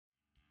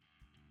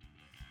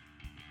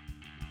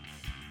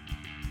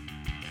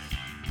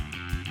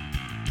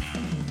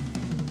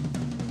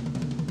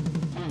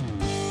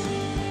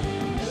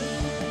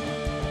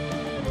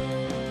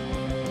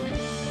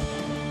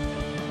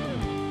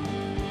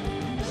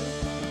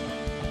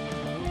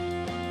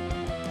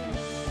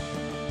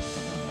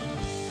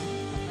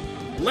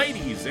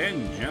Ladies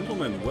and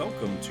gentlemen,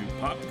 welcome to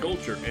Pop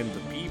Culture and the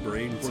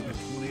P-Brains For the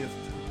 20th.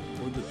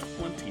 for the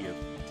 20th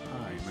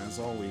time. As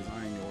always,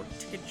 I am your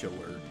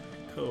titular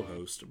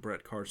co-host,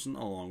 Brett Carson,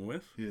 along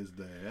with... His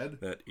dad.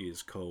 That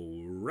is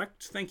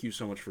correct. Thank you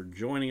so much for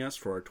joining us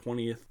for our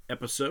 20th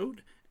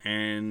episode.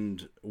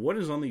 And what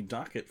is on the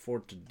docket for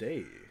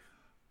today?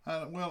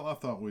 I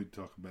thought we'd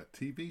talk about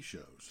TV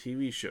shows.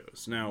 TV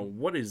shows. Now,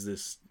 what is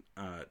this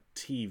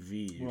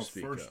TV you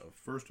speak of?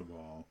 First of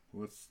all,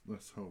 let's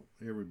hope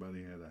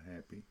everybody had a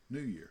happy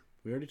New Year.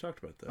 We already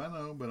talked about that. I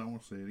know, but I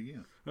want to say it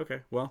again. Okay,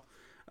 well,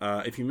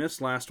 if you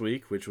missed last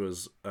week, which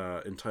was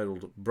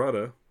entitled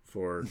Brutta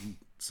for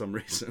some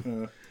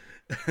reason,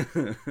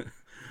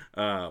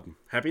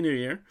 Happy New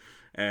Year.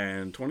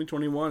 And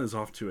 2021 is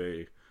off to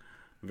a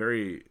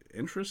very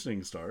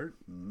interesting start,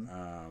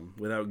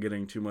 without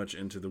getting too much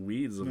into the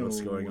weeds of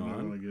what's going on. I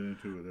don't want to get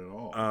into it at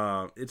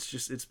all.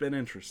 It's been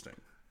interesting.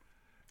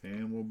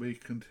 And will be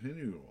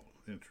continual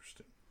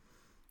interesting.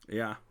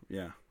 Yeah.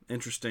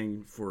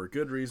 Interesting for a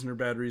good reason or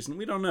bad reason.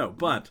 We don't know.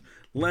 But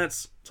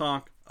let's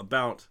talk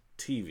about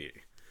TV.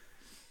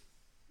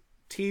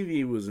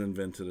 TV was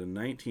invented in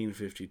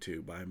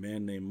 1952 by a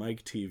man named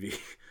Mike Teavee.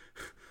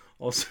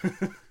 Also,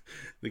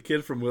 the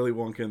kid from Willy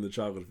Wonka and the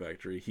Chocolate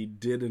Factory, he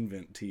did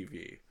invent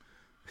TV.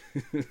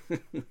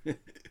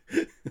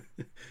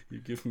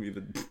 You're giving me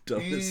the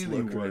dumbest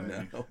look right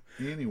now.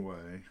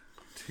 Anyway,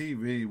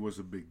 TV was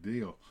a big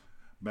deal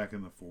back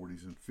in the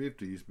 40s and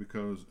 50s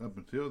because up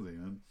until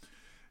then,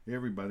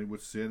 everybody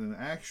would sit and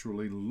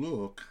actually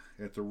look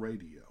at the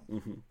radio.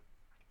 Mm-hmm.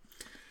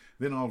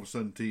 Then all of a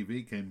sudden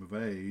TV came of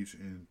age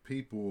and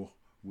people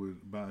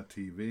would buy a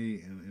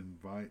TV and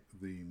invite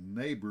the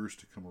neighbors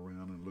to come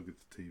around and look at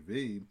the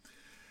TV,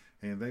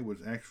 and they would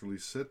actually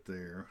sit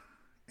there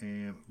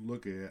and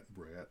look at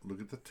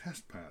the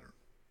test pattern.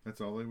 That's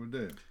all they would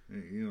do.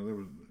 You know, there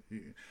was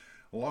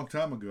a long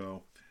time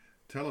ago,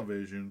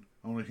 television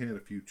only had a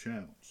few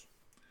channels.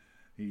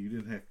 You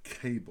didn't have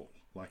cable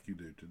like you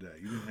do today.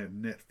 You didn't have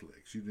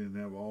Netflix. You didn't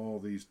have all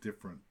these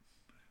different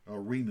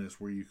arenas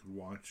where you could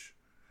watch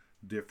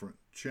different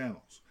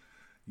channels.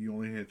 You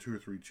only had 2 or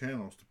 3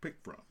 channels to pick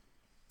from,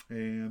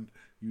 and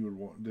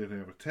you they'd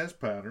have a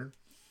test pattern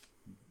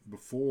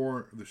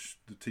before the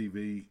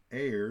TV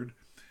aired,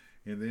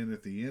 and then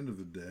at the end of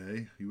the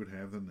day, you would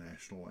have the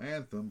national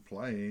anthem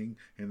playing,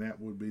 and that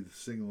would be the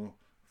signal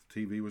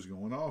TV was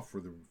going off for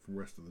the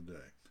rest of the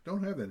day.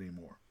 Don't have that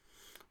anymore.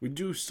 We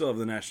do still have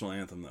the national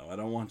anthem, though. I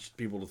don't want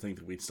people to think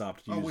that we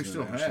stopped using we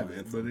still the national have it,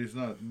 anthem. but it's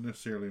not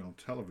necessarily on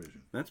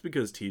television. That's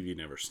because TV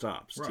never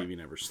stops. Right. TV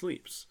never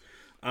sleeps.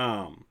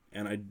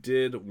 And I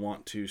did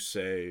want to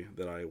say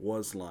that I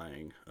was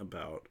lying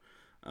about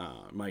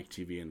Mike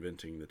Teavee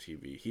inventing the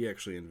TV. He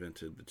actually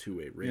invented the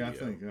two-way radio. Yeah, I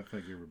think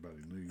everybody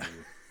knew you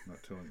were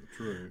not telling the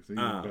truth,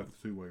 even about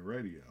the two-way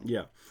radio.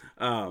 Yeah.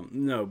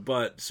 No,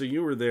 but so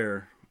you were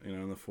there,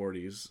 in the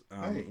 40s.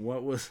 Hey.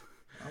 What was...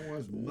 I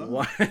was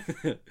not.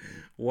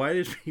 Why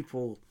did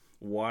people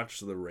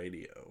watch the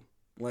radio?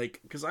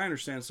 Because I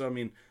understand. So,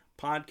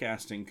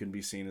 podcasting could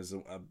be seen as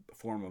a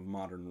form of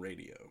modern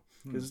radio.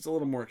 Because it's a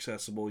little more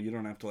accessible. You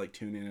don't have to,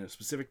 tune in at a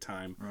specific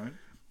time. Right.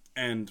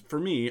 And for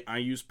me, I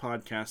use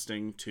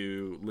podcasting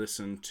to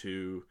listen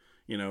to,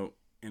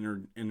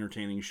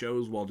 entertaining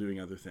shows while doing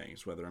other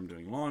things. Whether I'm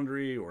doing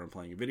laundry, or I'm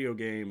playing a video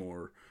game,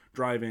 or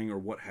driving, or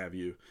what have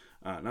you.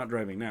 Not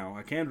driving now.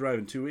 I can drive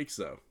in 2 weeks,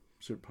 though.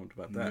 Super pumped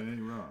about that. Yeah,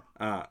 you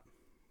are.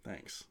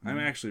 Thanks. I'm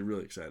actually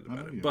really excited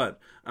about it. You But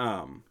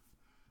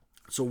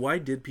so why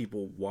did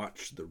people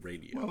watch the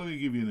radio? Well, let me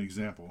give you an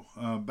example.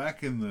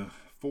 Back in the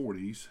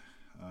 40s,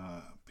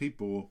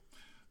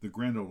 the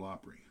Grand Ole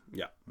Opry.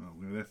 Yeah.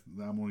 I'm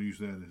going to use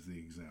that as the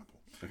example.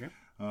 Okay.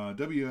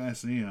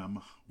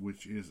 WSM,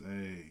 which is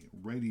a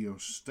radio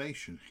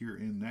station here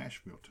in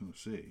Nashville,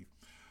 Tennessee,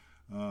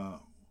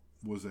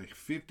 was a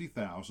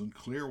 50,000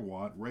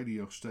 clear-watt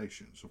radio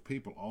station. So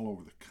people all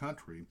over the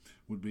country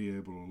would be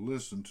able to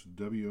listen to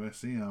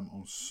WSM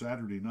on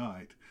Saturday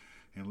night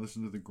and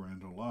listen to the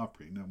Grand Ole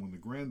Opry. Now, when the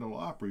Grand Ole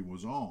Opry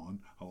was on,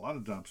 a lot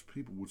of times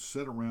people would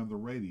sit around the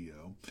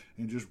radio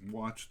and just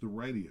watch the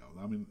radio.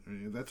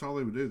 That's all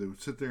they would do. They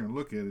would sit there and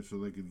look at it so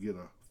they could get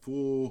a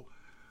full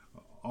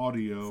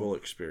audio, full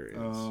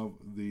experience of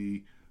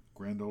the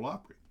Grand Ole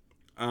Opry.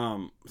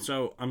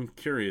 So I'm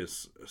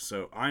curious.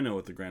 So I know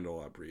what the Grand Ole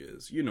Opry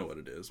is. You know what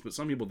it is, but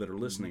some people that are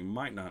listening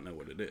might not know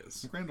what it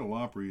is. The Grand Ole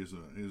Opry is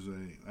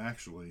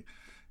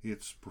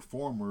it's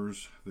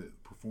performers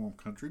that perform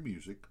country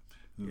music.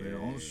 They're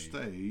on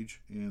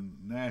stage in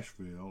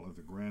Nashville at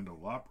the Grand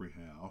Ole Opry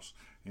House,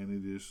 and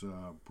it is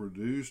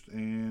produced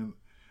and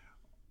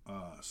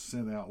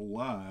sent out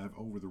live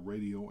over the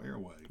radio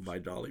airwaves by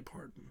Dolly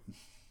Parton.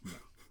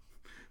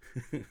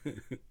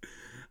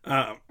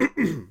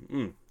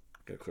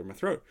 Gotta clear my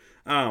throat.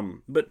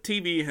 But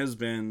TV has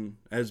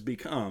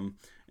become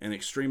an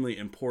extremely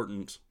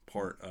important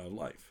part of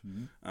life.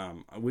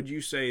 Mm-hmm. Would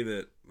you say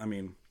that?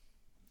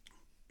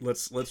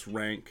 Let's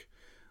rank.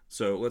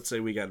 So let's say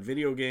we got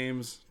video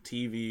games,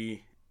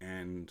 TV,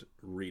 and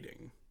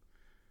reading.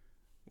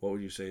 What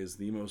would you say is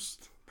the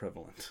most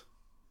prevalent?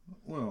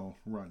 Well,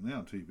 right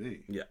now,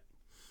 TV. Yeah.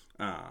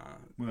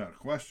 Without a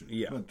question.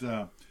 Yeah.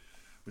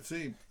 But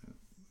see,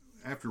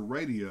 after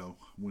radio,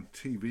 when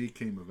TV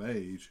came of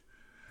age,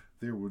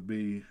 there would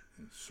be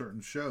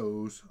certain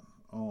shows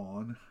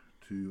on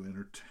to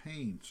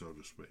entertain, so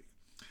to speak.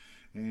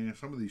 And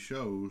some of these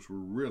shows were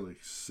really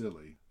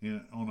silly.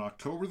 And on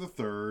October the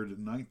 3rd,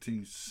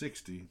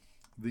 1960,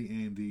 The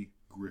Andy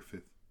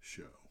Griffith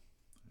Show.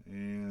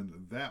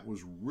 And that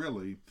was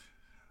really,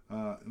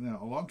 now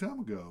a long time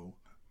ago,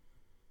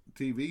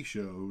 TV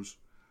shows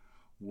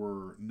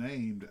were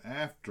named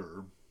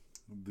after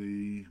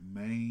the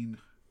main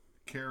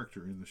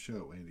character in the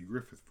show, Andy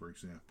Griffith, for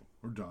example,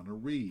 or Donna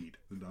Reed,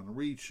 the Donna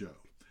Reed Show.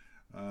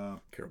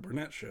 Carol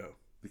Burnett Show.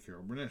 The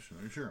Carol Burnett Show,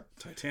 sure.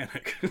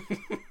 Titanic.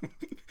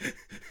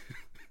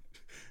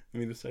 I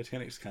mean, the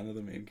Titanic's kind of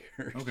the main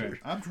character. Okay,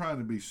 I'm trying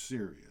to be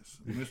serious.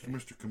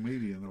 Mr.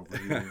 Comedian over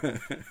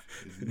here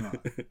is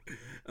not.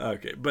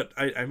 Okay, but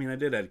I mean, I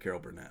did add Carol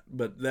Burnett,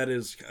 but that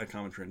is a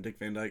common trend. Dick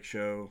Van Dyke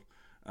Show.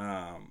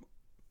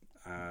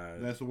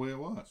 That's the way it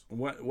was.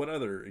 What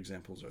other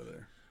examples are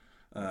there?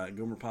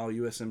 Gomer Pyle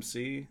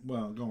USMC.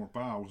 Well, Gomer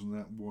Pyle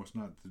was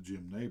not the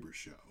Jim Neighbors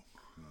Show.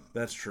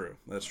 That's true.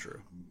 That's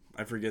true.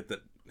 I forget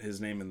that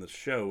his name in the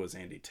show was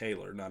Andy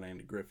Taylor, not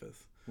Andy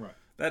Griffith. Right.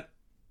 That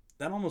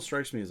almost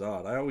strikes me as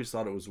odd. I always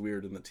thought it was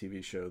weird in the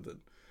TV show that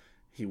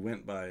he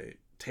went by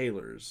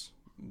Taylor's,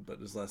 but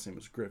his last name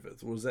was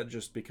Griffith. Was that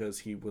just because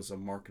he was a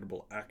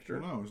marketable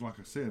actor? Well, no, it's like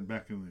I said,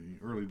 back in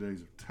the early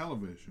days of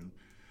television,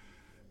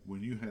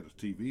 when you had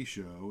a TV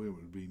show, it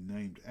would be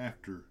named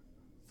after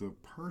the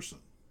person.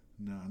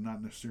 Now,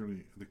 not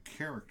necessarily the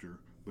character,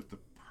 but the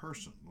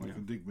person, like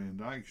the Dick Van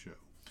Dyke Show.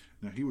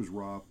 Now, he was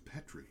Rob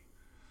Petrie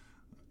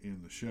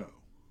in the show,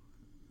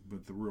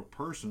 but the real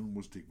person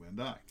was Dick Van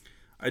Dyke.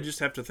 I just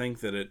have to think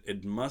that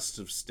it must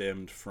have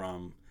stemmed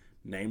from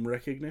name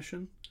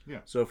recognition. Yeah.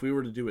 So if we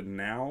were to do it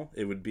now,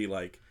 it would be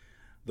like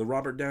the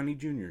Robert Downey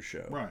Jr.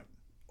 Show. Right.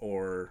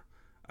 Or,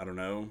 I don't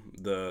know,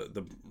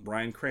 the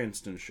Bryan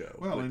Cranston Show.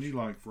 Well, and you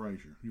like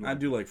Frasier. I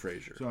do like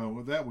Frasier.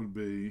 So that would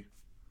be...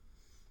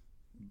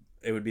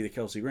 It would be the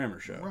Kelsey Grammer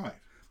Show. Right.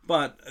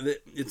 But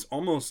it's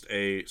almost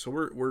so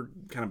we're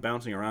kind of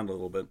bouncing around a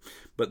little bit,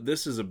 but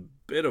this is a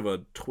bit of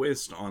a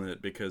twist on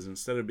it because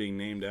instead of being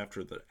named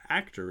after the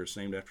actor, it's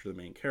named after the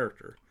main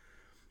character,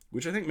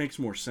 which I think makes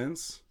more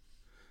sense.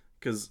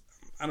 Because,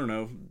 I don't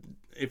know,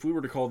 if we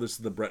were to call this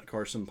the Brett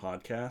Carson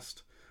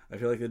podcast, I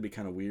feel like that'd be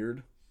kind of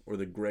weird. Or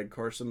the Greg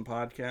Carson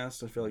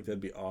podcast, I feel like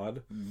that'd be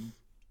odd. Mm-hmm.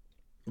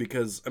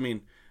 Because, I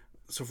mean,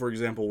 so for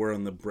example, we're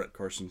on the Brett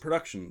Carson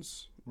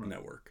Productions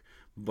network,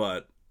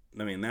 but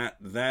I mean,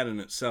 that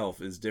in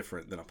itself is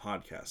different than a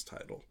podcast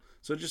title.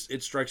 So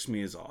it strikes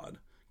me as odd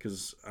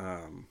because,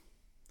 I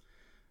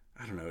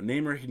don't know,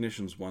 name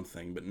recognition is one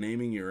thing, but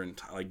naming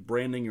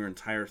branding your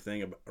entire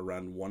thing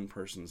around one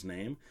person's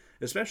name,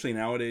 especially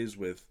nowadays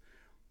with,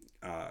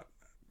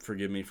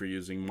 forgive me for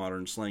using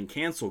modern slang,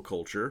 cancel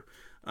culture,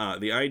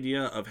 the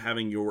idea of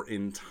having your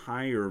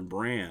entire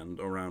brand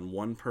around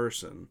one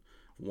person,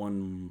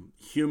 one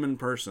human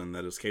person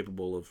that is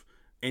capable of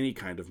any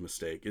kind of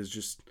mistake is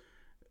just,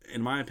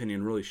 in my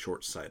opinion, really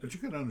short-sighted. But you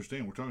got to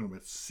understand, we're talking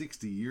about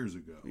 60 years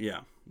ago.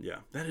 Yeah.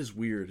 That is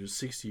weird. It was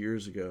 60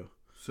 years ago.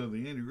 So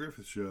the Andy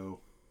Griffith Show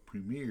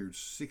premiered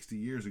 60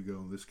 years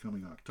ago this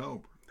coming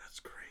October. That's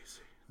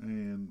crazy.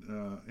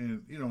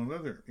 And you know,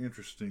 another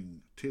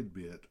interesting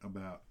tidbit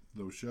about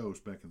those shows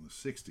back in the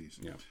 60s.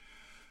 Yeah.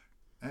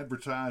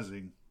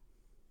 Advertising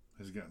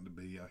has gotten to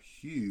be a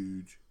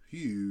huge,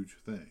 huge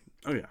thing.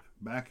 Oh, yeah.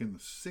 Back in the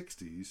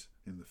 60s,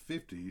 in the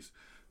 50s,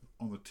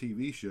 on the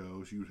TV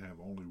shows, you would have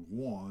only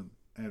one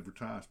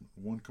advertisement,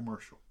 one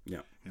commercial.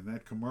 Yeah. And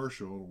that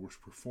commercial was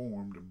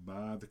performed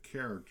by the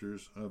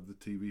characters of the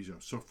TV show.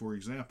 So, for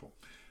example,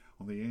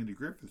 on the Andy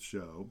Griffith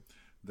Show,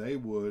 they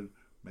would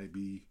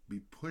maybe be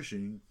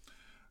pushing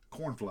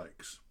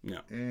cornflakes. Yeah.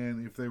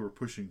 And if they were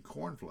pushing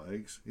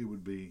cornflakes, it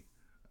would be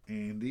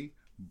Andy,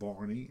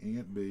 Barney,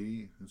 Aunt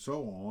Bee, and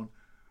so on,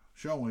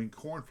 showing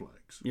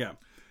cornflakes. Yeah.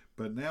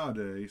 But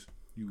nowadays,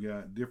 you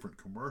got different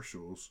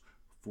commercials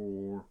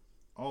for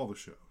all the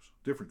shows.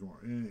 Different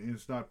commercials. And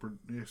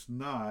it's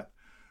not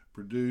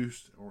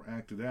produced or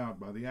acted out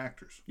by the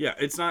actors. Yeah,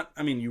 it's not.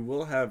 I mean, you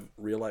will have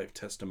real life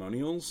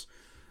testimonials.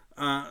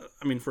 I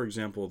mean, for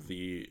example,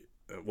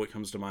 what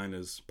comes to mind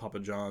is Papa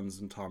John's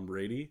and Tom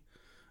Brady.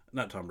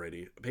 Not Tom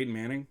Brady. Peyton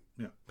Manning.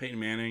 Yeah. Peyton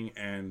Manning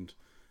and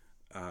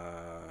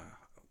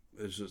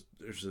there's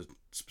a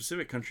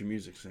specific country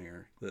music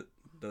singer that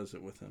does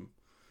it with him.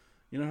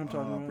 You know who I'm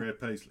talking about? Brad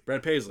Paisley.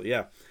 Brad Paisley,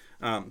 yeah.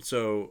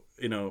 So,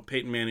 you know,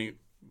 Peyton Manning,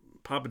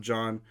 Papa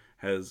John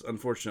has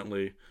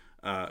unfortunately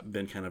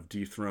been kind of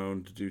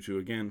dethroned due to,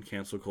 again,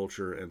 cancel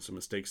culture and some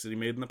mistakes that he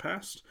made in the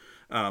past.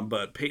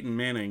 But Peyton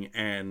Manning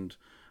and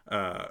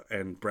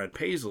Brad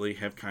Paisley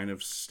have kind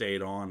of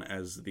stayed on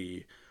as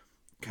the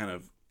kind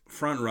of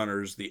front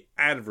runners, the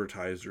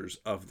advertisers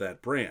of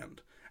that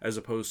brand, as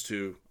opposed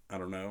to, I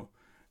don't know,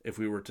 if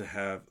we were to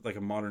have like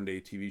a modern day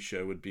TV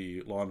show would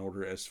be Law and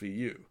Order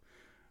SVU.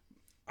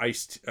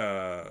 What's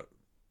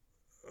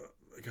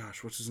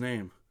his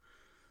name?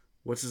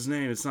 What's his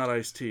name? It's not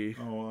Ice-T.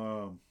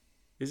 Oh,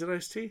 Is it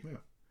Ice-T? yeah.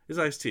 It's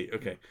Ice-T.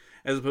 Okay.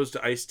 As opposed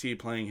to Ice-T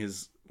playing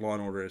his Law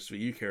and Order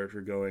SVU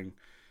character going,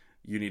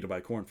 you need to buy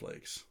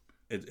cornflakes.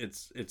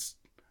 It's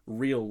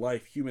real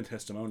life human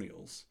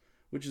testimonials,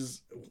 which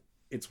is,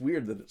 it's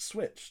weird that it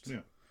switched.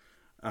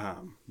 Yeah.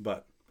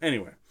 But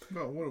anyway.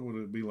 Well, what would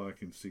it be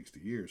like in 60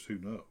 years? Who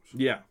knows?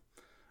 Yeah.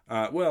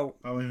 Well,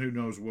 I mean, who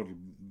knows what will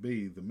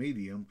be the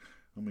medium?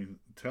 I mean,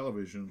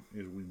 television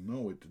as we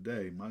know it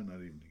today might not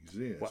even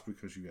exist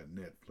because you got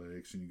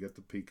Netflix and you got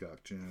the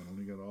Peacock channel and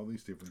you got all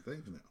these different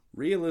things now.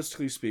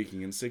 Realistically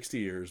speaking, in 60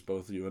 years,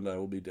 both you and I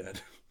will be dead.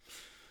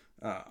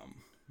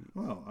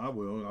 Well, I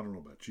will. I don't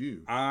know about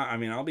you. I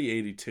mean, I'll be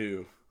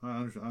 82.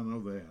 I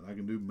know that. I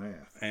can do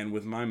math. And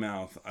with my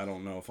mouth, I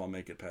don't know if I'll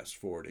make it past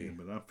 40. Yeah,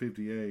 but I'm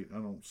 58. I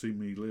don't see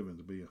me living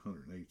to be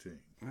 118.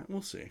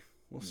 We'll see.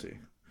 We'll see.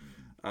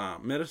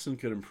 Medicine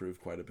could improve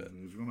quite a bit.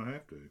 It's going to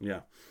have to. Yeah.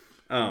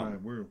 All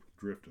right, we're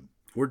drifting.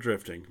 We're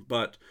drifting.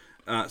 But,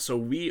 so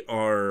we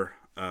are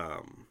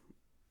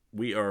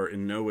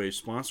in no way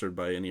sponsored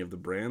by any of the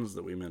brands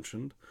that we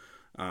mentioned,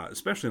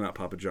 especially not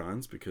Papa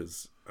John's,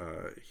 because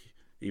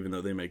even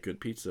though they make good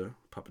pizza,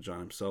 Papa John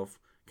himself,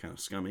 kind of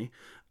scummy.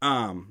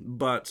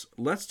 But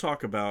let's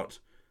talk about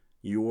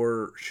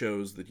your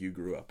shows that you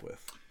grew up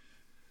with.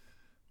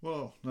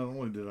 Well, not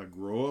only did I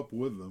grow up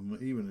with them,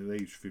 even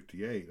at age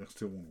 58, I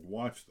still want to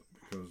watch them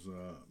because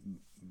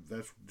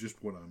that's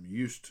just what I'm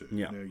used to.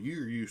 Yeah. Now,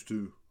 you're used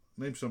to,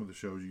 name some of the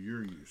shows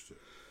you're used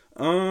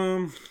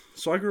to.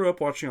 So I grew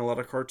up watching a lot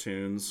of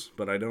cartoons,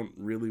 but I don't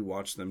really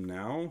watch them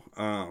now.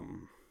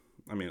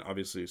 I mean,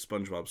 obviously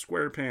SpongeBob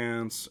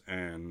SquarePants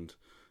and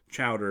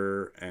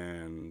Chowder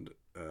and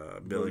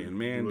Billy and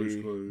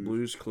Mandy.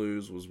 Blue's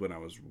Clues was when I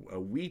was a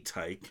wee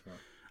tyke.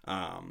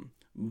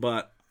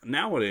 But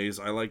nowadays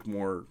I like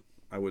more,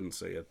 I wouldn't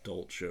say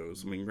adult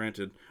shows. I mean,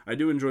 granted, I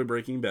do enjoy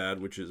Breaking Bad,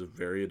 which is a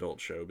very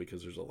adult show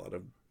because there's a lot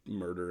of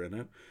murder in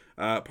it.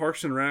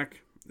 Parks and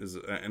Rec is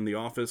and The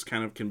Office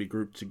kind of can be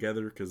grouped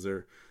together because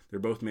they're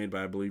both made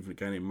by, I believe, a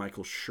guy named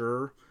Michael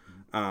Schur.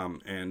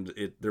 And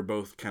they're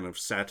both kind of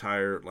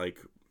satire, like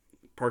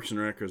Parks and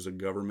Rec is a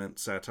government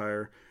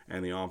satire,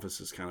 and The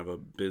Office is kind of a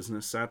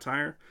business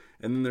satire.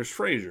 And then there's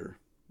Frasier,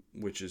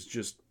 which is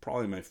just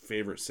probably my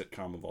favorite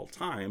sitcom of all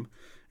time.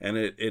 And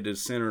it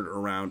is centered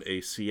around a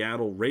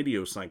Seattle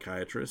radio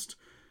psychiatrist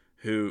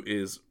who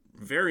is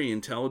very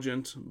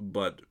intelligent,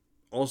 but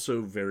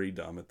also very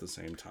dumb at the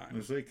same time.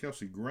 I say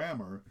Kelsey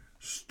Grammer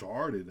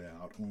started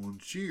out on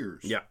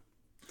Cheers. Yeah.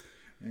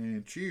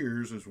 And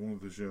Cheers is one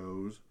of the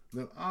shows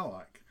that I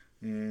like.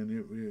 And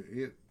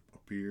it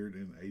appeared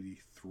in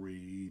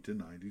 83 to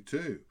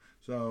 92.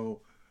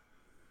 So,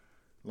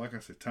 like I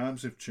said,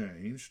 times have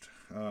changed.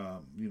 I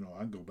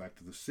go back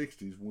to the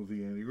 60s with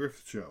the Andy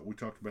Griffith Show. We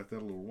talked about that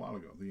a little while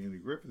ago. The Andy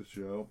Griffith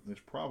Show is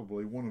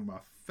probably one of my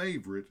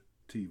favorite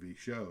TV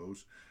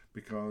shows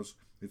because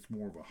it's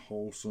more of a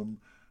wholesome,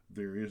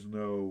 there is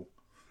no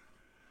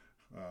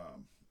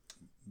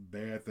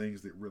bad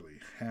things that really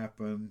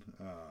happen.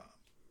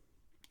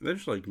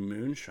 There's like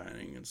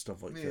moonshining and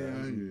stuff like that.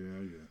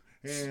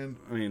 Yeah. And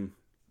I mean,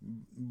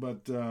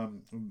 but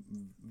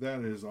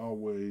that is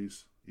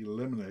always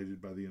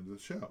eliminated by the end of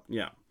the show.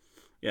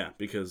 Yeah,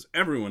 because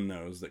everyone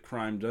knows that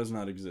crime does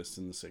not exist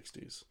in the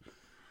 60s.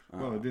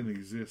 Well, it didn't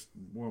exist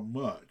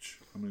much.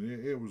 I mean,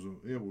 it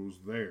was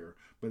there,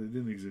 but it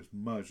didn't exist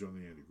much on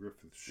the Andy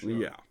Griffith Show.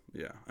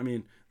 Yeah. I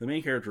mean, the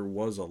main character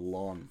was a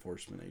law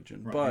enforcement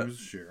agent, right, but he was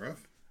a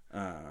sheriff.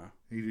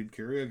 He did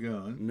carry a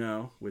gun.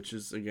 No, which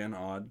is again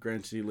odd.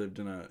 Granted, he lived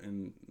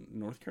in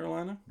North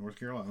Carolina.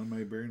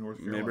 Mayberry,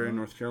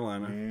 North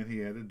Carolina. And he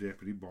had a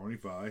deputy, Barney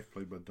Fife,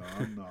 played by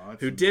Don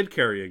Knotts, who did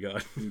carry a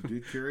gun.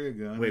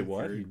 Wait,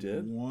 what? He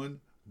did? One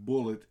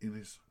bullet in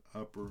his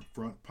upper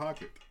front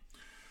pocket.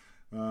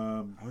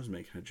 I was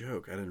making a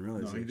joke. I didn't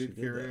realize. No, he did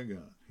carry a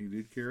gun. He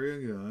did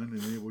carry a gun,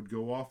 and it would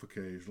go off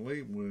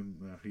occasionally when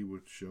he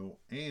would show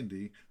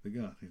Andy the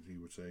gun. He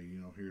would say,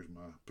 here's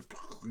my,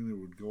 and it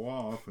would go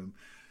off, and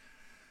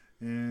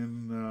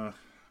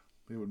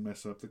it would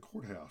mess up the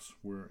courthouse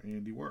where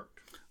Andy worked.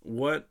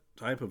 What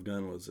type of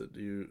gun was it?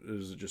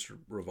 Is it just a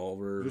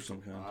revolver or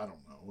some kind? I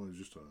don't know. It was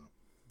just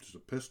a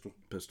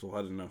pistol.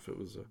 I didn't know if it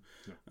was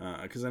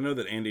because I know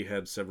that Andy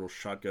had several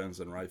shotguns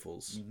and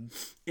rifles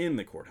in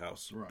the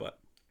courthouse. Right. But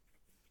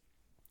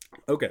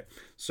okay,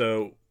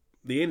 so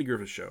the Andy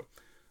Griffith Show.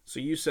 So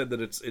you said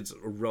that it's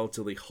a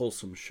relatively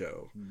wholesome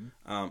show.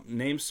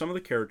 Name some of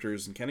the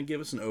characters and kind of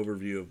give us an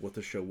overview of what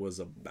the show was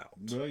about.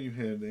 Well, you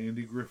had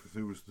Andy Griffith,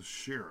 who was the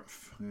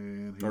sheriff,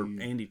 and or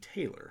Andy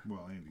Taylor.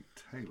 Well, Andy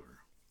Taylor.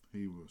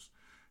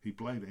 He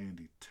played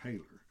Andy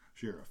Taylor,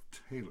 Sheriff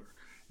Taylor.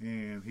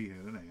 And he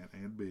had an aunt,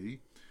 Aunt B,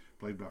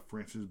 played by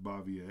Frances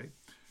Bavier,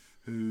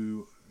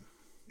 who,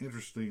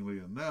 interestingly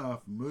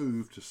enough,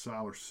 moved to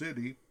Siler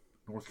City,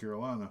 North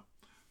Carolina,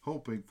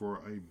 hoping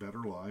for a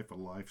better life, a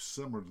life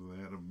similar to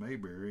that of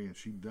Mayberry, and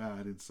she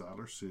died in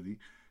Siler City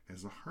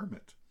as a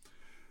hermit.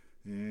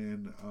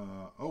 And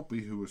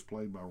Opie, who was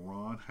played by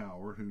Ron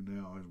Howard, who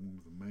now is one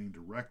of the main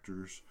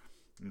directors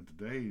in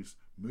today's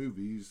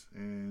movies,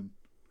 and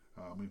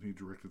I mean, he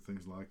directed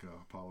things like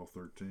Apollo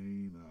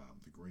 13,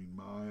 The Green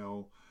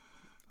Mile.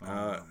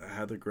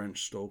 How the Grinch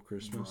Stole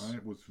Christmas.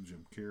 Right, with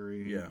Jim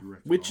Carrey. Yeah.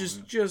 Which is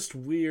just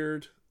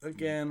weird.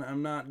 Again,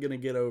 I'm not going to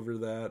get over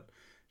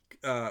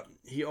that.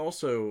 He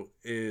also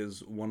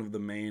is one of the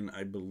main,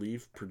 I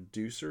believe,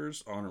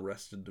 producers on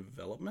Arrested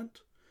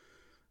Development.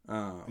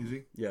 Is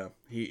he? Yeah.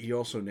 He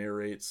also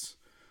narrates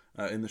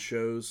in the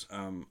shows.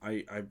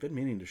 I've been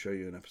meaning to show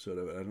you an episode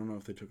of it. I don't know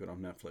if they took it on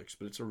Netflix,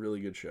 but it's a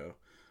really good show.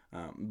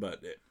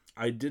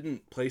 I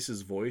didn't place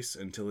his voice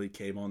until he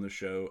came on the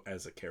show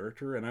as a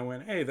character, and I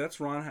went, "Hey, that's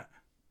Ron."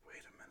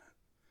 Wait a minute,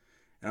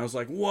 and I was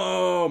like,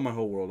 "Whoa!" My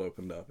whole world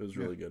opened up. It was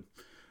really good.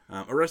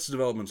 Arrested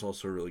Development's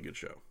also a really good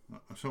show.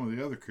 Some of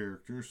the other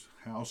characters,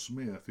 Hal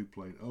Smith, who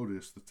played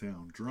Otis, the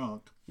town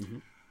drunk,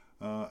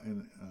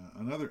 and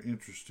another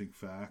interesting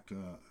fact: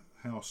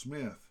 Hal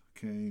Smith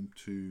came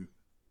to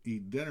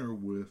eat dinner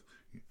with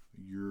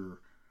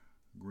your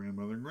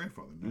grandmother and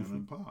grandfather, Nana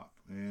and Pop.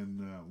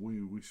 And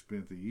we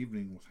spent the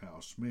evening with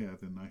Hal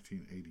Smith in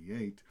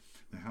 1988.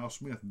 Now, Hal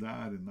Smith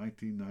died in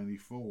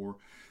 1994,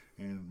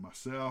 and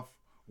myself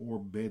or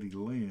Betty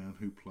Lynn,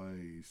 who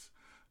plays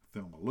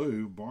Thelma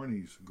Lou,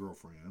 Barney's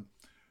girlfriend,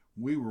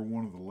 we were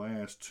one of the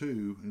last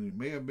two, and it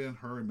may have been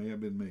her, it may have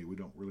been me, we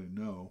don't really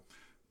know,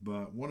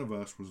 but one of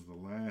us was the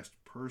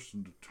last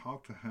person to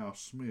talk to Hal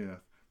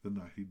Smith the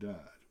night he died.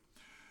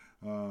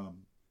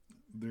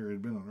 There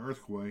had been an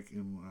earthquake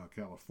in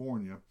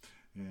California,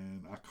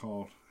 and I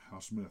called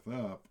Hal Smith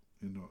up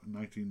in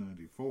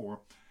 1994,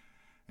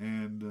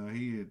 and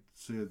he had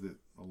said that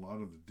a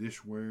lot of the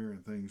dishware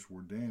and things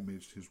were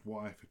damaged. His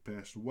wife had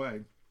passed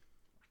away,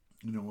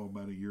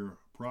 about a year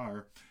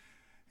prior,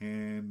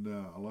 and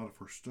a lot of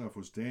her stuff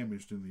was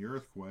damaged in the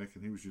earthquake,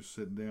 and he was just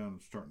sitting down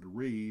and starting to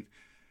read,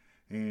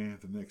 and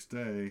the next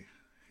day,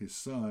 his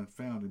son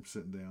found him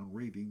sitting down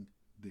reading,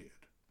 dead.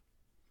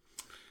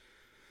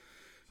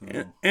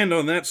 And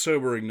on that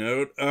sobering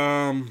note,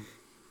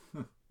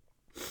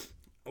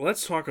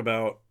 let's talk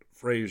about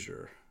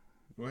Frasier.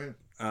 Go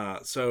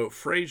ahead. So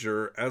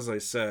Frasier, as I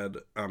said,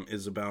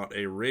 is about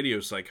a radio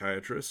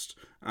psychiatrist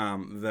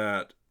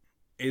that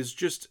is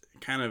just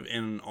kind of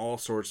in all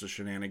sorts of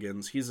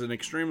shenanigans. He's an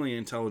extremely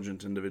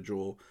intelligent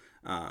individual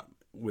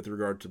with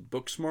regard to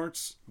book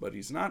smarts, but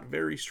he's not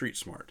very street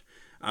smart.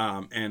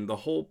 And the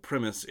whole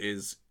premise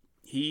is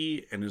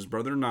he and his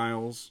brother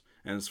Niles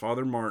and his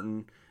father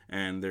Martin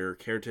and their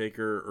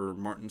caretaker, or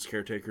Martin's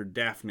caretaker,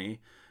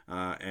 Daphne,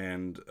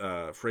 and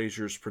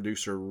Frasier's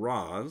producer,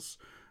 Roz,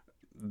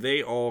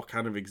 they all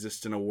kind of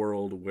exist in a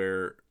world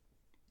where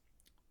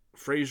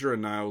Frasier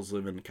and Niles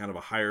live in kind of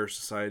a higher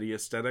society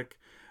aesthetic,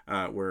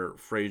 where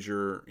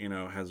Frasier,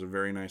 has a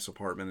very nice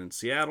apartment in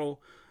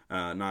Seattle.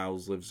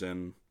 Niles lives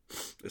in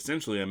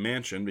essentially a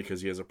mansion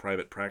because he has a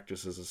private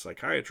practice as a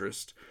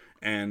psychiatrist,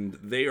 and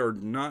they are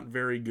not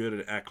very good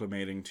at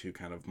acclimating to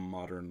kind of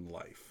modern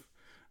life.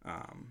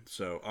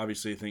 So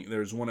obviously I think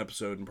there's one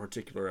episode in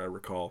particular I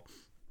recall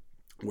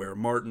where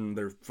Martin,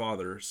 their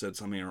father, said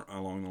something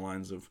along the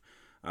lines of,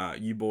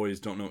 you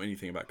boys don't know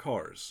anything about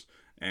cars.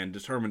 And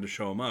determined to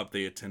show them up,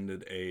 they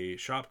attended a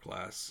shop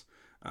class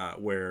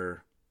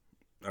or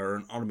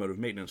an automotive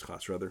maintenance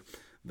class rather,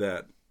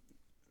 that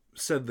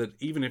said that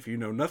even if you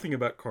know nothing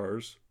about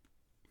cars,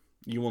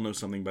 you will know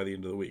something by the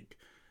end of the week.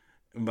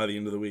 And by the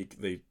end of the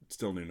week, they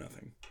still knew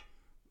nothing.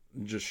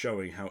 Just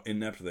showing how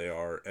inept they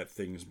are at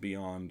things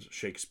beyond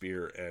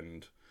Shakespeare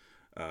and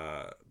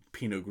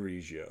Pinot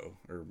Grigio,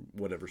 or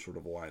whatever sort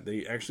of wine.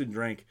 They actually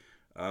drank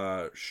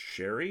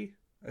sherry,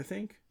 I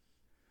think.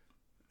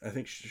 I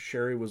think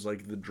sherry was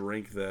like the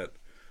drink that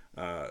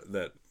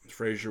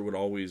Frasier would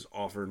always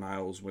offer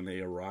Niles when they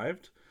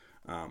arrived.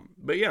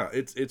 But yeah,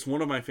 it's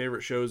one of my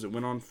favorite shows. It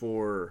went on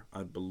for,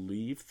 I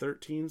believe,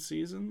 13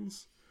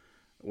 seasons,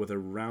 with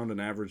around an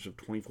average of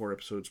 24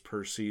 episodes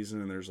per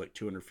season, and there's like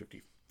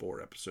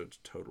 254 episodes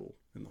total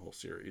in the whole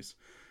series.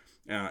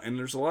 And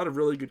there's a lot of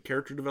really good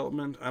character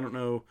development. I don't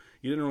know,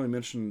 you didn't really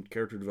mention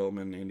character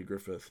development in Andy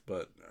Griffith,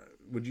 but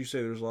would you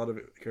say there's a lot of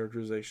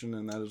characterization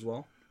in that as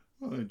well?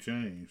 Well, they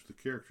changed. The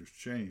characters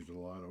changed a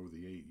lot over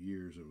the 8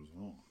 years it was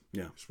on.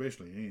 Yeah.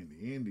 Especially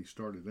Andy. Andy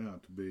started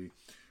out to be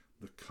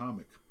the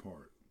comic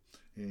part.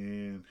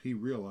 And he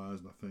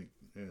realized, I think,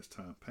 as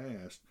time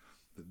passed,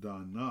 that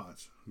Don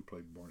Knotts, who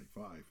played Barney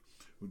Fife,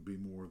 would be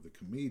more of the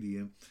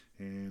comedian,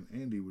 and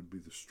Andy would be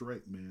the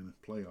straight man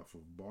and play off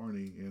of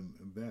Barney, and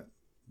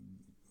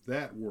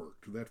that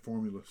worked. That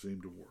formula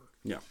seemed to work.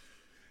 Yeah.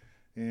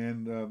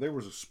 And there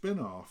was a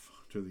spinoff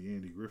to the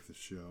Andy Griffith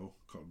Show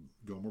called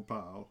Gomer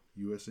Pyle,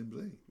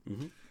 USMC.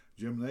 Mm-hmm.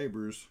 Jim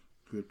Nabors,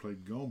 who had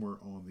played Gomer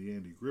on the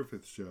Andy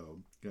Griffith Show,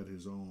 got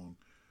his own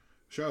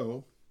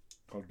show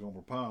called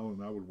Gomer Pyle,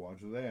 and I would watch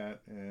that,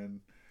 and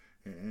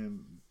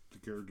the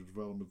character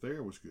development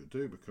there was good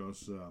too,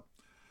 because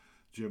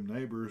Jim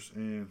Nabors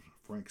and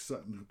Frank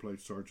Sutton, who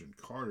played Sergeant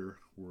Carter,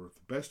 were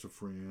the best of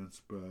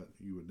friends, but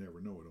you would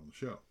never know it on the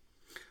show.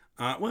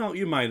 Well,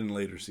 you might in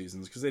later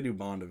seasons, because they do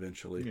bond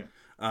eventually.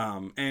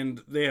 Yeah.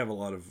 And they have a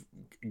lot of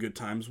good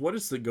times. What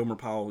is the Gomer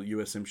Pyle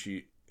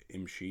USMC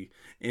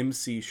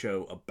MC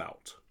show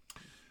about?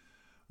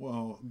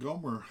 Well,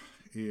 Gomer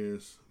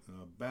is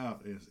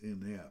about as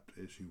inept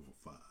as you will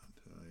find.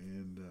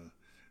 And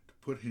to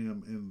put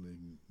him in the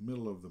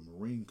middle of the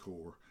Marine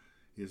Corps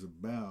is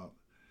about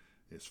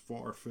as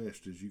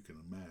far-fetched as you can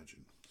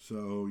imagine.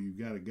 So you've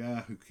got a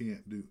guy who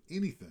can't do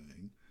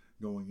anything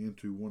going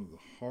into one of the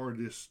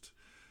hardest,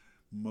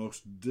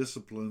 most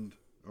disciplined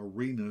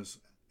arenas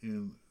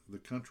in the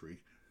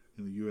country,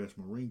 in the U.S.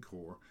 Marine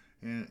Corps,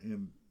 and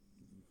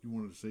you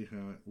wanted to see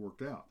how it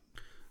worked out.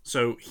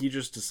 So he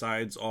just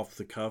decides off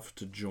the cuff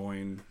to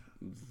join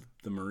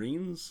the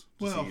Marines?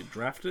 Does he get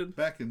drafted?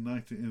 Back in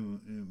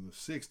the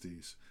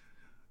 60s,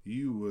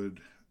 you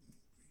would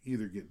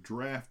either get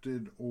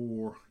drafted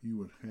or you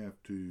would have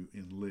to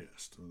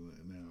enlist.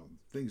 Now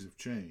things have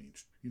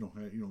changed. You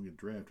don't get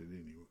drafted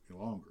any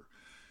longer.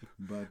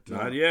 But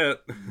not yet.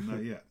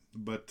 Not yet.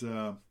 But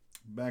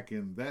back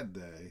in that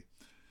day,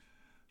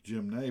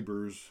 Jim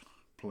Nabors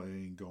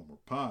playing Gomer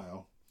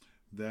Pyle,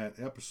 that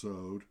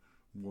episode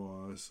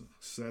was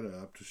set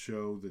up to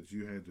show that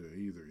you had to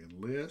either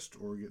enlist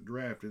or get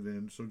drafted.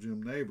 And so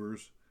Jim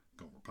Nabors,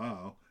 Gomer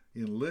Pyle,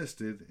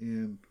 enlisted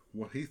in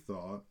what he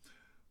thought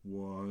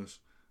was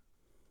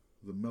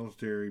the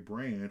military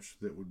branch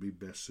that would be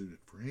best suited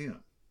for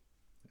him.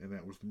 And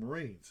that was the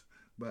Marines.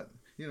 But,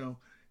 it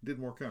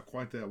didn't work out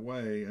quite that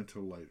way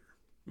until later.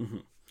 Mm-hmm.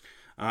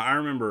 I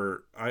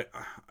remember,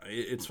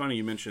 it's funny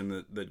you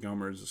mentioned that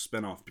Gomer is a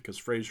spinoff, because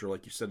Frasier,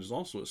 like you said, is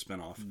also a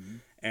spinoff. Mm-hmm.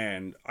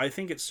 And I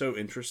think it's so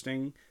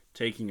interesting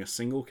taking a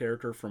single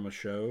character from a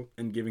show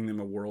and giving them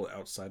a world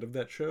outside of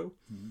that show.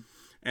 Mm-hmm.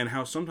 And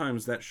how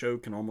sometimes that show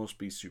can almost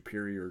be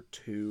superior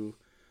to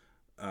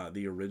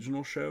the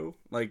original show.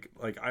 Like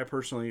I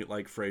personally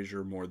like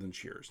Frasier more than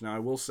Cheers. Now, I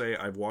will say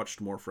I've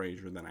watched more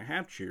Frasier than I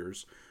have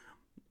Cheers.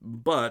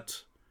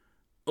 But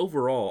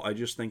overall, I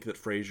just think that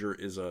Frasier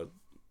is a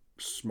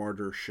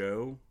smarter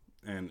show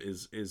and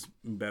is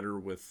better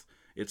with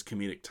its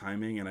comedic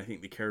timing, and I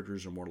think the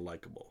characters are more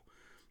likable,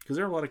 because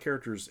there are a lot of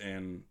characters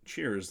in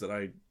Cheers that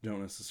I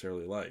don't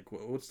necessarily like.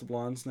 What's the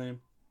blonde's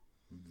name?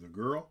 The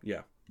girl?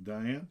 Yeah,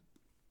 Diane.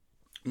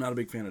 I'm not a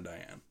big fan of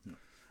Diane. Yeah.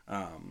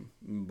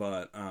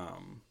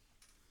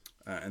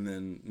 And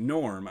then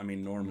Norm. I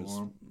mean, Norm is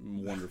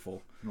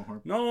wonderful.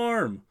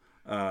 Norm.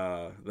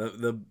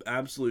 The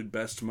absolute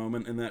best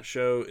moment in that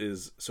show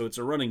is, so it's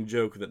a running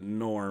joke that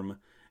Norm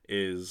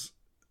is,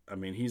 I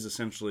mean, he's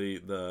essentially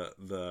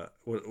the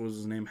what was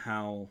his name?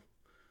 Hal.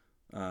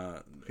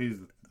 He's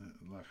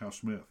like Hal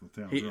Smith,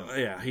 the town drunk.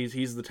 Yeah,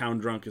 he's the town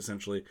drunk,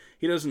 essentially.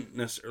 He doesn't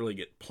necessarily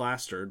get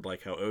plastered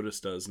like how Otis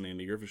does in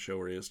Andy Griffith Show,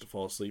 where he has to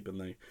fall asleep in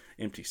the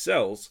empty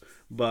cells,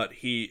 but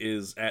he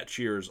is at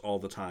Cheers all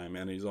the time,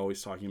 and he's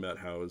always talking about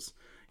how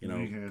he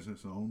has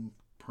his own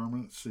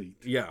permanent seat.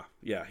 Yeah,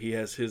 he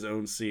has his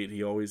own seat.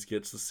 He always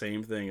gets the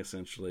same thing,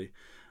 essentially,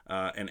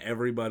 and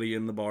everybody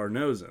in the bar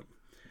knows him.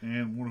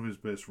 And one of his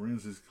best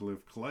friends is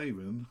Cliff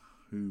Clavin,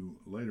 who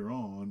later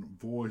on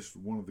voiced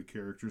one of the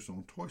characters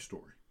on Toy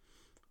Story.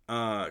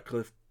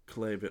 Cliff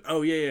Clavin.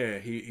 Oh, yeah.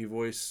 He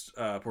voiced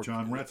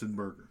John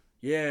Ratzenberger.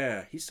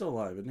 Yeah, he's still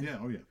alive, isn't he? Yeah,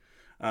 oh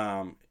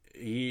yeah.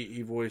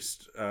 He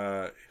voiced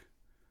the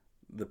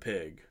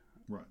pig.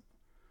 Right.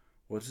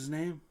 What's his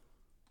name?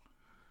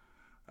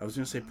 I was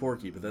going to say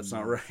Porky, but that's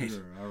not right.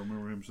 Sure. I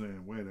remember him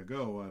saying, "Way to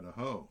go,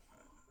 Idaho."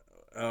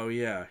 Oh,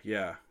 yeah.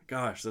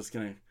 Gosh, that's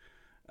gonna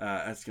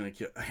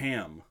kill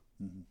Ham.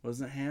 Mm-hmm.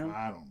 Wasn't it Ham?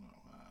 I don't know.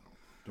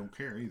 Don't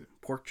care either.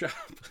 Pork chop.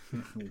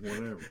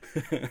 Whatever.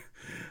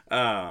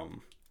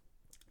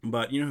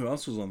 But you know who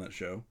else was on that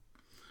show?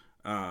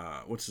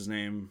 What's his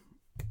name?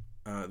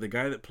 The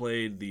guy that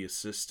played the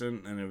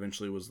assistant and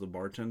eventually was the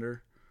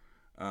bartender.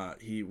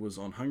 He was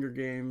on Hunger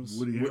Games.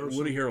 Woody Harrelson.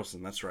 Woody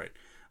Harrelson, that's right.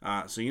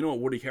 So you know what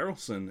Woody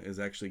Harrelson is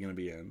actually going to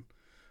be in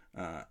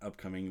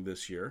upcoming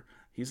this year?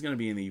 He's going to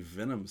be in the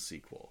Venom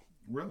sequel.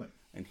 Really?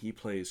 And he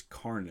plays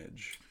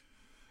Carnage.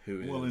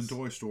 In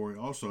Toy Story,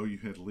 also, you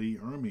had Lee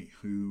Ermey,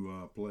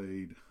 who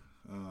played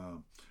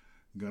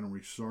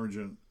Gunnery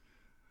Sergeant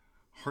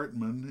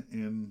Hartman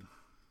in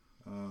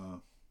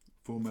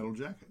Full Metal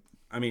Jacket.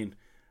 I mean,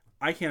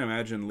 I can't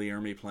imagine Lee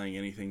Ermey playing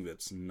anything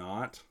that's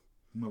not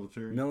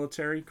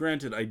military.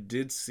 Granted, I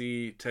did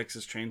see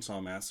Texas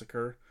Chainsaw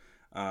Massacre.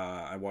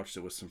 I watched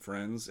it with some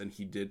friends, and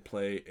he did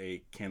play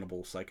a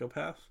cannibal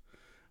psychopath,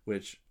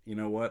 which, you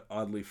know what,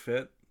 oddly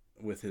fit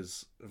with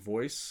his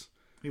voice.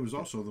 He was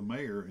also the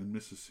mayor in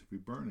Mississippi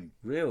Burning.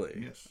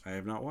 Really? Yes. I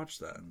have not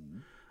watched that.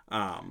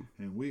 Mm-hmm.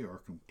 And we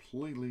are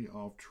completely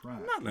off track.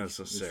 Not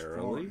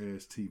necessarily. As far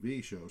as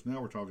TV shows. Now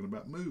we're talking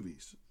about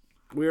movies.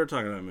 We are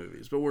talking about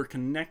movies, but we're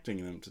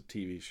connecting them to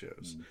TV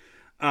shows.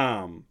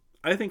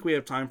 I think we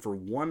have time for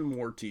one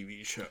more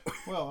TV show.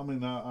 Well, I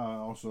mean,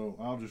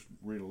 I'll just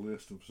read a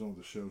list of some of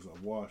the shows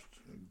I've watched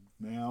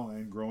now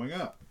and growing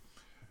up.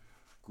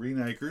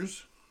 Green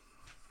Acres.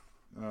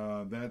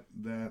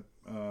 That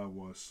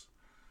was...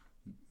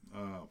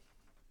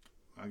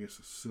 I guess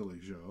a silly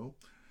show.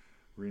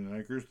 Green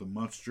Acres, The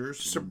Munsters.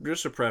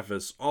 Just a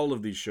preface, all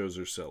of these shows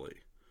are silly.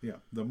 Yeah,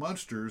 The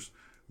Munsters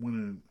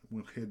went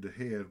head to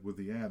head with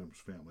the Addams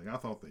Family. I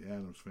thought the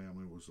Addams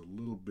Family was a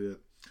little bit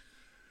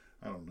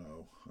I don't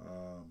know.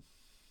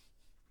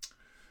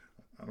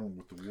 I don't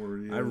know what the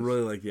word is. I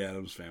really like the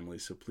Addams Family,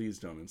 so please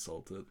don't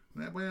insult it.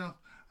 Well,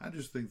 I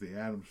just think the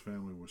Addams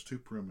Family was too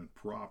prim and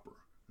proper.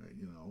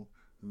 You know,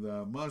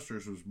 the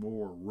Munsters was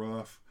more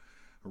rough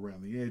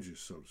around the edges,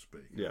 so to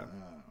speak. Yeah.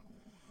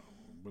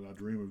 But I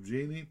Dream of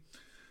Jeannie,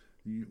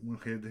 you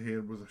went head to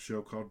head with a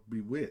show called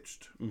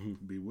Bewitched.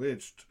 Mm-hmm.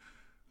 Bewitched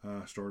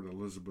starred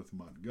Elizabeth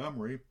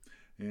Montgomery,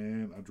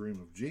 and I Dream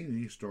of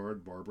Jeannie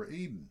starred Barbara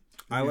Eden.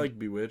 I like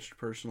Bewitched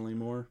personally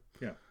more.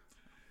 Yeah.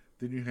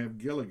 Then you have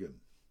Gilligan.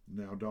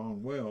 Now,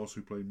 Dawn Wells,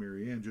 who played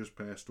Mary Ann, just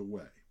passed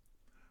away.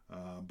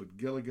 But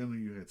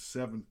Gilligan, you had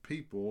 7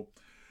 people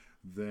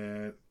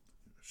that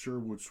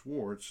Sherwood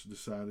Schwartz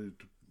decided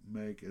to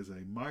make as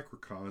a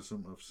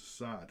microcosm of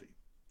society.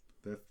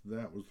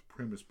 That was the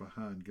premise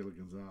behind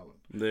Gilligan's Island.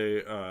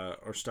 They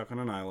are stuck on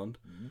an island.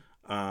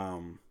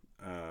 Mm-hmm.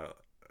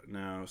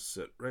 Now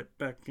sit right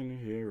back and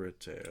hear a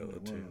tale.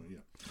 Yeah.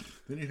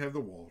 Then you have the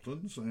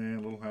Waltons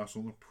and Little House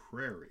on the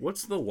Prairie.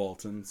 What's the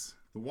Waltons?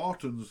 The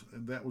Waltons,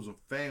 that was a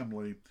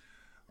family.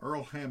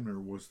 Earl Hamner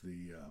was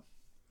the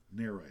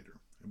narrator.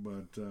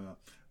 But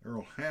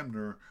Earl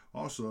Hamner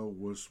also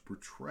was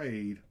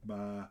portrayed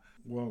by,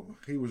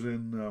 he was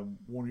in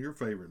one of your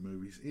favorite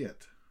movies,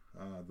 It,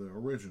 the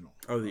original.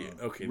 Oh, the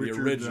Richard,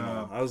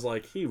 original. I was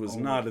like, he was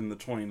not in the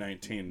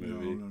 2019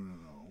 movie.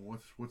 No.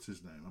 What's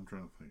his name? I'm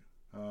trying to think.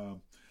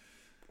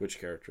 Which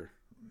character?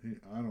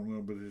 I don't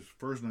know, but his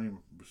first name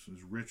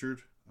is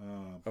Richard.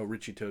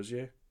 Richie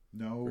Tozier?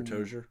 No. Or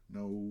Tozier?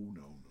 No.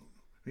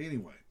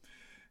 Anyway.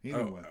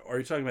 Are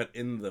you talking about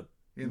in the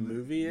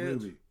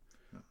movie?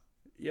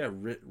 Yeah,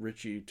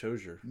 Richie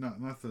Tozier.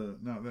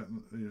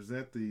 Is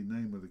that the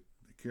name of the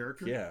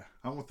character? Yeah.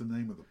 I want the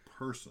name of the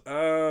person.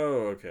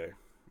 Oh, okay.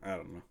 I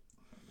don't know.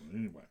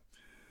 Anyway,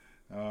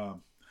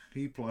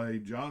 he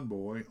played John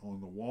Boy on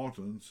the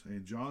Waltons,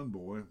 and John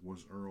Boy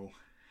was Earl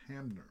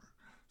Hamner.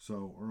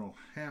 So Earl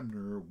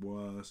Hamner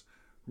was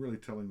really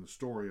telling the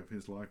story of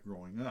his life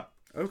growing up.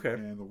 Okay.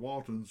 And the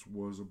Waltons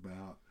was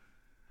about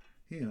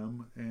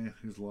him and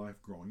his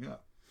life growing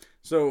up.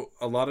 So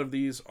a lot of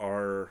these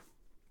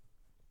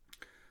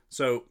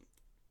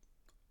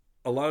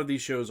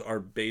shows are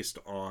based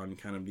on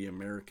kind of the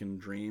American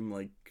dream,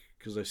 like,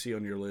 because I see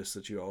on your list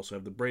that you also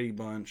have the Brady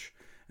Bunch,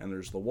 and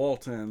there's the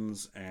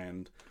Waltons,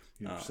 and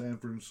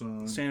Sanford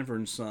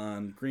and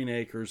Son, Green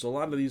Acres. A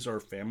lot of these are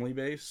family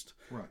based,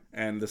 right?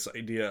 And this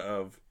idea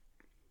of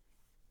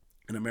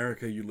in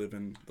America, you live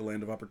in the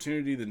land of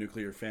opportunity. The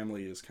nuclear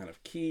family is kind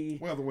of key.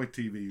 Well, the way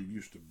TV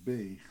used to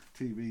be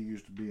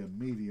a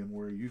medium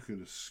where you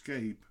could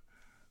escape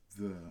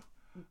the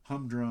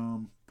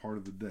humdrum part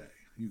of the day.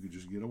 You could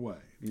just get away.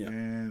 Yeah.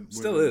 And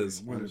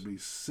whether it be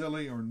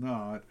silly or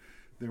not,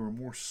 they were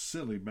more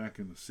silly back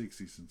in the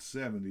 60s and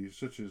 70s,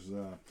 such as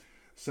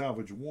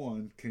Salvage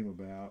One came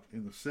about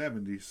in the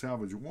 70s.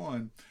 Salvage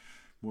One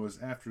was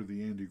after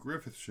the Andy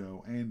Griffith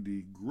show.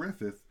 Andy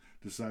Griffith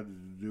decided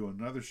to do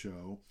another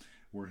show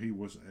where he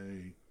was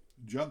a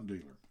junk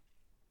dealer.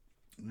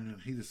 And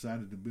he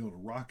decided to build a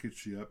rocket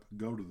ship,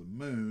 go to the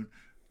moon,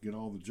 get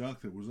all the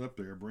junk that was up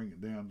there, bring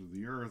it down to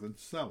the earth, and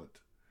sell it.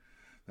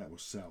 That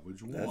was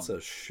Salvage One. That's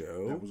a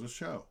show? That was a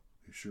show.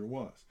 It sure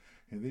was.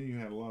 And then you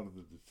had a lot of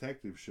the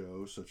detective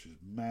shows such as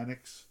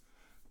Mannix,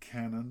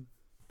 Cannon,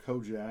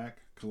 Kojak,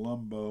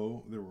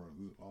 Columbo. They were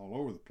all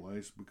over the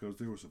place because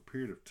there was a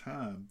period of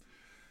time.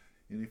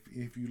 And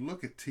if you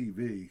look at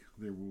TV,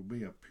 there will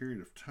be a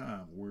period of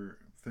time where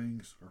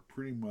things are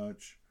pretty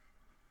much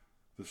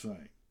the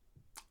same.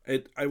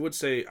 I would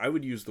say I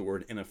would use the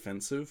word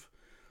inoffensive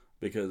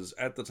because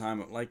at the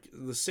time, like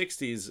the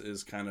 60s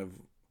is kind of,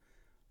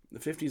 the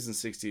 50s and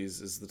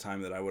 60s is the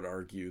time that I would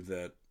argue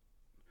that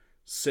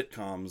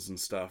sitcoms and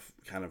stuff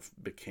kind of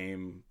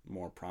became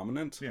more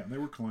prominent. Yeah, they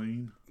were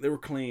clean. They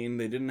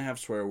didn't have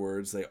swear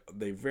words.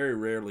 They very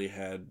rarely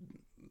had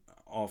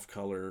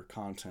off-color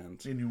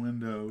content.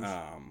 Innuendos.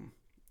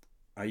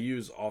 I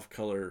use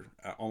off-color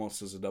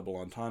almost as a double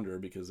entendre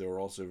because there were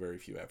also very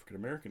few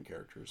African-American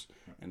characters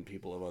and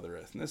people of other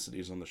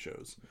ethnicities on the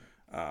shows.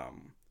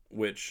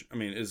 Which, I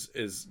mean,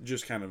 is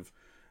just kind of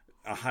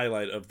a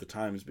highlight of the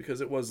times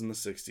because it was in the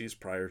 60s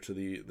prior to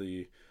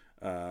the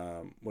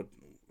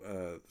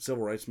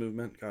civil rights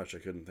movement. Gosh, I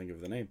couldn't think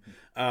of the name.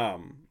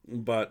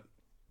 But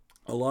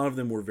a lot of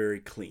them were very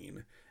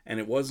clean. And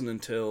it wasn't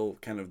until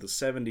kind of the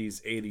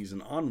 70s, 80s,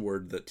 and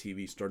onward that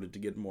TV started to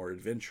get more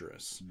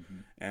adventurous. Mm-hmm.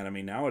 And I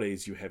mean,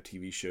 nowadays you have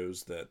TV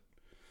shows that,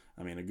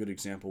 I mean, a good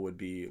example would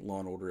be Law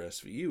and Order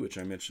SVU, which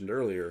I mentioned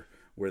earlier,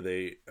 where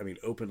they, I mean,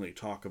 openly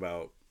talk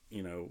about,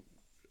 you know,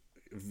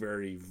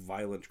 very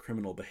violent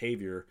criminal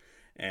behavior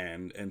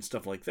and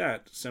stuff like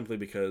that, simply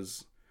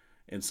because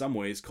in some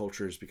ways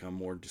culture has become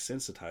more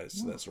desensitized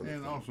to that sort of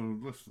thing. And also,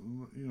 let's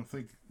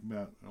think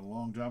about a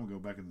long time ago,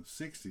 back in the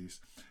 60s,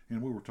 and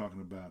we were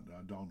talking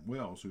about Dawn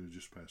Wells, who had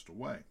just passed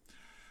away.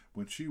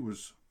 When she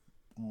was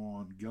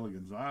on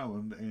Gilligan's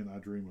Island, and I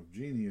Dream of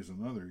Jeannie is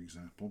another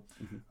example,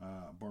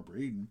 Barbara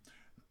Eden,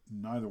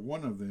 neither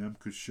one of them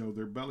could show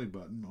their belly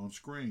button on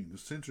screen. The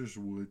censors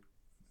would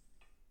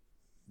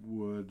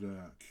would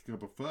kick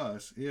up a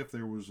fuss if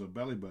there was a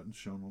belly button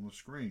shown on the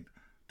screen.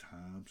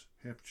 Times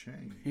have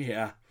changed.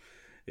 Yeah.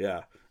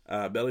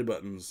 Belly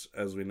buttons,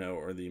 as we know,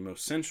 are the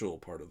most sensual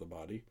part of the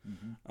body,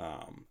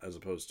 as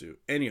opposed to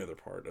any other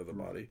part of the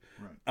body.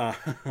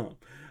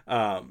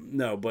 Right.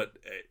 No, but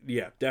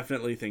yeah,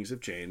 definitely things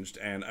have changed.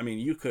 And I mean,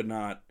 you could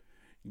not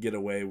get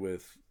away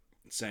with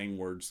saying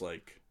words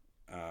like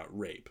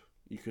rape.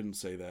 You couldn't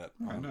say that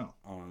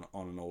on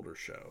an older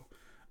show.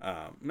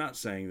 Not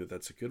saying that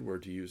that's a good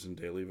word to use in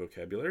daily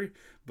vocabulary,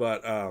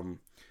 but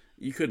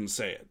you couldn't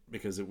say it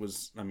because it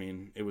was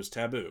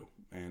taboo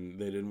and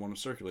they didn't want to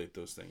circulate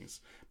those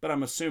things. But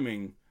I'm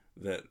assuming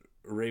that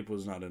rape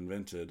was not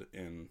invented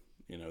in,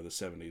 the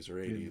 70s or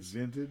 80s.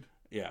 Invented?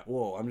 Yeah.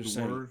 Well, I'm just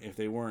saying word? if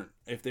they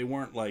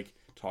weren't like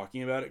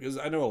talking about it, because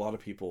I know a lot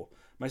of people,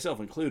 myself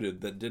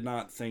included, that did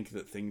not think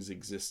that things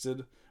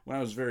existed. When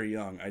I was very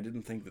young, I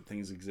didn't think that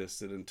things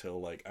existed until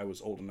like I was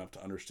old enough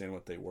to understand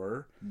what they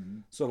were.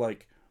 Mm-hmm. So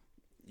like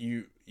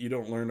you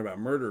don't learn about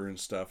murder and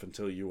stuff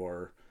until you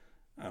are,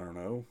 I don't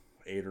know,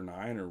 8 or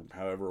 9 or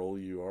however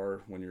old you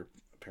are when your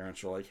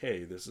parents are like,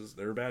 hey,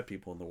 there are bad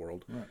people in the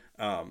world.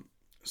 Right.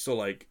 So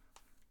like,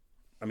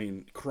 I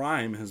mean,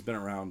 crime has been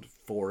around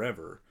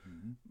forever,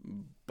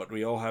 but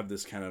we all have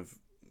this kind of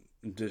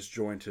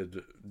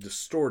disjointed,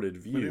 distorted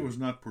view. But it was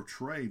not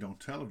portrayed on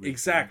television.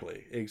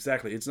 Exactly.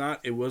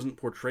 It wasn't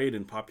portrayed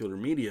in popular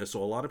media,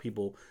 so a lot of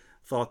people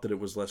thought that it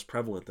was less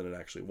prevalent than it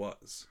actually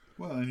was.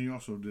 Well, and you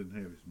also didn't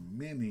have as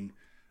many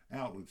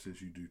outlets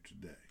as you do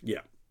today.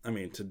 Yeah. I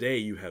mean, today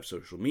you have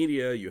social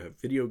media, you have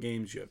video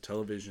games, you have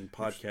television,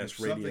 podcasts,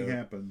 radio. If something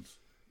happens,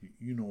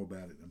 you know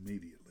about it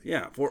immediately.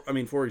 Yeah.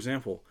 For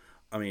example,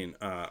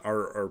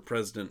 our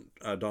president,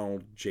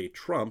 Donald J.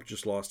 Trump,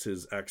 just lost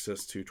his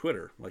access to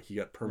Twitter. Like, he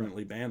got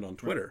permanently banned on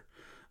Twitter.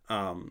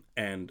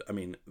 And, I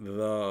mean,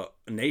 the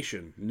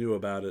nation knew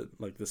about it,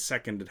 like, the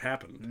second it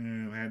happened.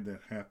 And had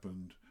that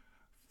happened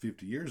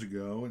 50 years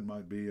ago, it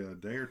might be a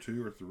day or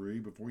 2 or 3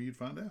 before you'd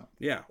find out.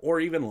 Yeah, or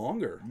even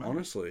longer,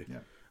 honestly. Yeah.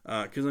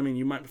 Because, I mean,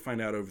 you might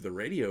find out over the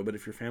radio, but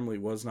if your family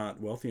was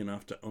not wealthy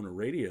enough to own a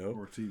radio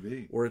or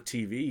a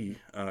TV,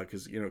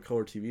 because,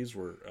 color TVs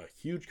were a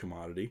huge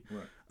commodity,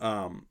 right.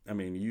 I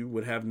mean, you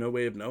would have no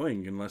way of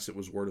knowing unless it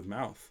was word of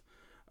mouth.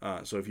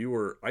 So if you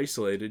were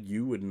isolated,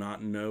 you would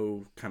not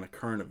know kind of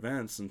current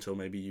events until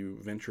maybe you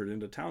ventured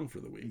into town for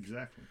the week.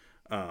 Exactly.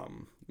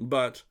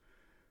 But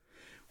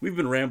we've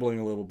been rambling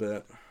a little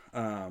bit.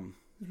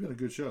 It's been a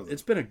good show, though.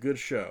 It's been a good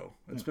show.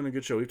 It's been a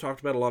good show. We've talked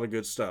about a lot of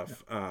good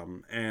stuff. Yeah.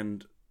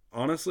 And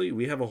honestly,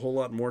 we have a whole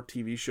lot more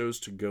TV shows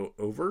to go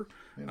over.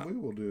 And we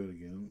will do it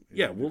again.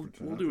 Yeah,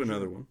 we'll do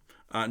another one.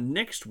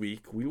 Next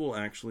week, we will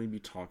actually be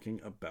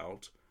talking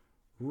about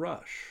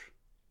Rush,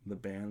 the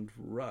band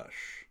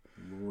Rush.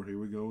 Lord, here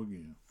we go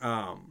again.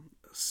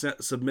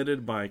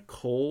 Submitted by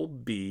Cole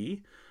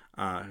B.,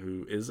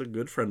 who is a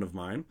good friend of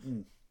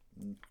mine.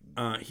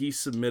 He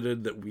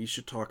submitted that we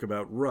should talk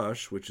about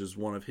Rush, which is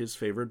one of his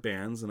favorite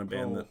bands, and a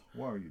band that...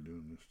 Why are you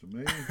doing this to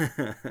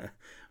me?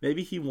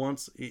 Maybe he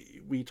wants...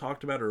 We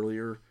talked about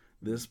earlier,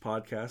 this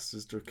podcast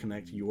is to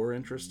connect your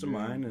interest to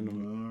mine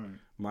and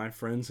my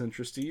friend's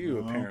interest to you,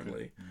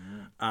 apparently.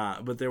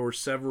 Okay. But there were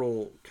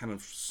several kind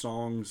of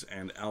songs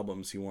and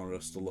albums he wanted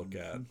us to look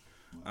at.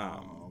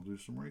 I'll do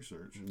some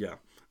research. Yeah.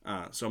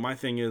 So my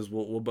thing is,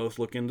 we'll both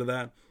look into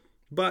that.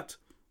 But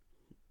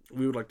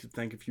we would like to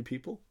thank a few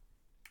people.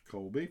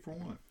 Colby, for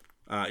one.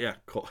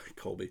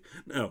 Colby.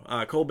 No,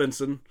 Cole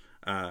Benson.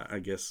 I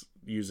guess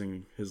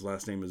using his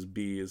last name as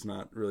B is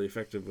not really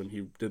effective when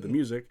he did the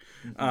music.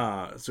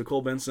 So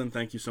Cole Benson,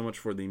 thank you so much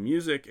for the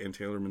music, and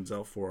Taylor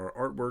Menzel for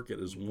our artwork. It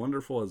is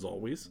wonderful as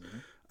always.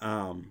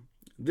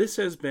 This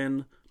has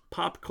been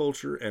Pop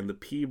Culture and the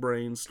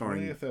P-Brain,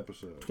 starring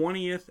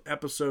 20th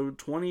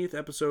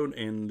episode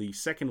in the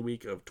second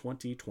week of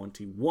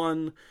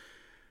 2021.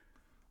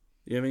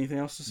 You have anything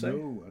else to say?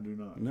 No, I do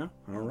not. No?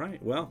 All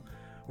right. Well,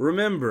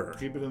 remember,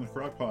 keep it in the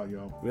crock pot,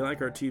 y'all. We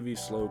like our TV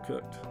slow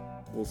cooked.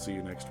 We'll see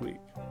you next week.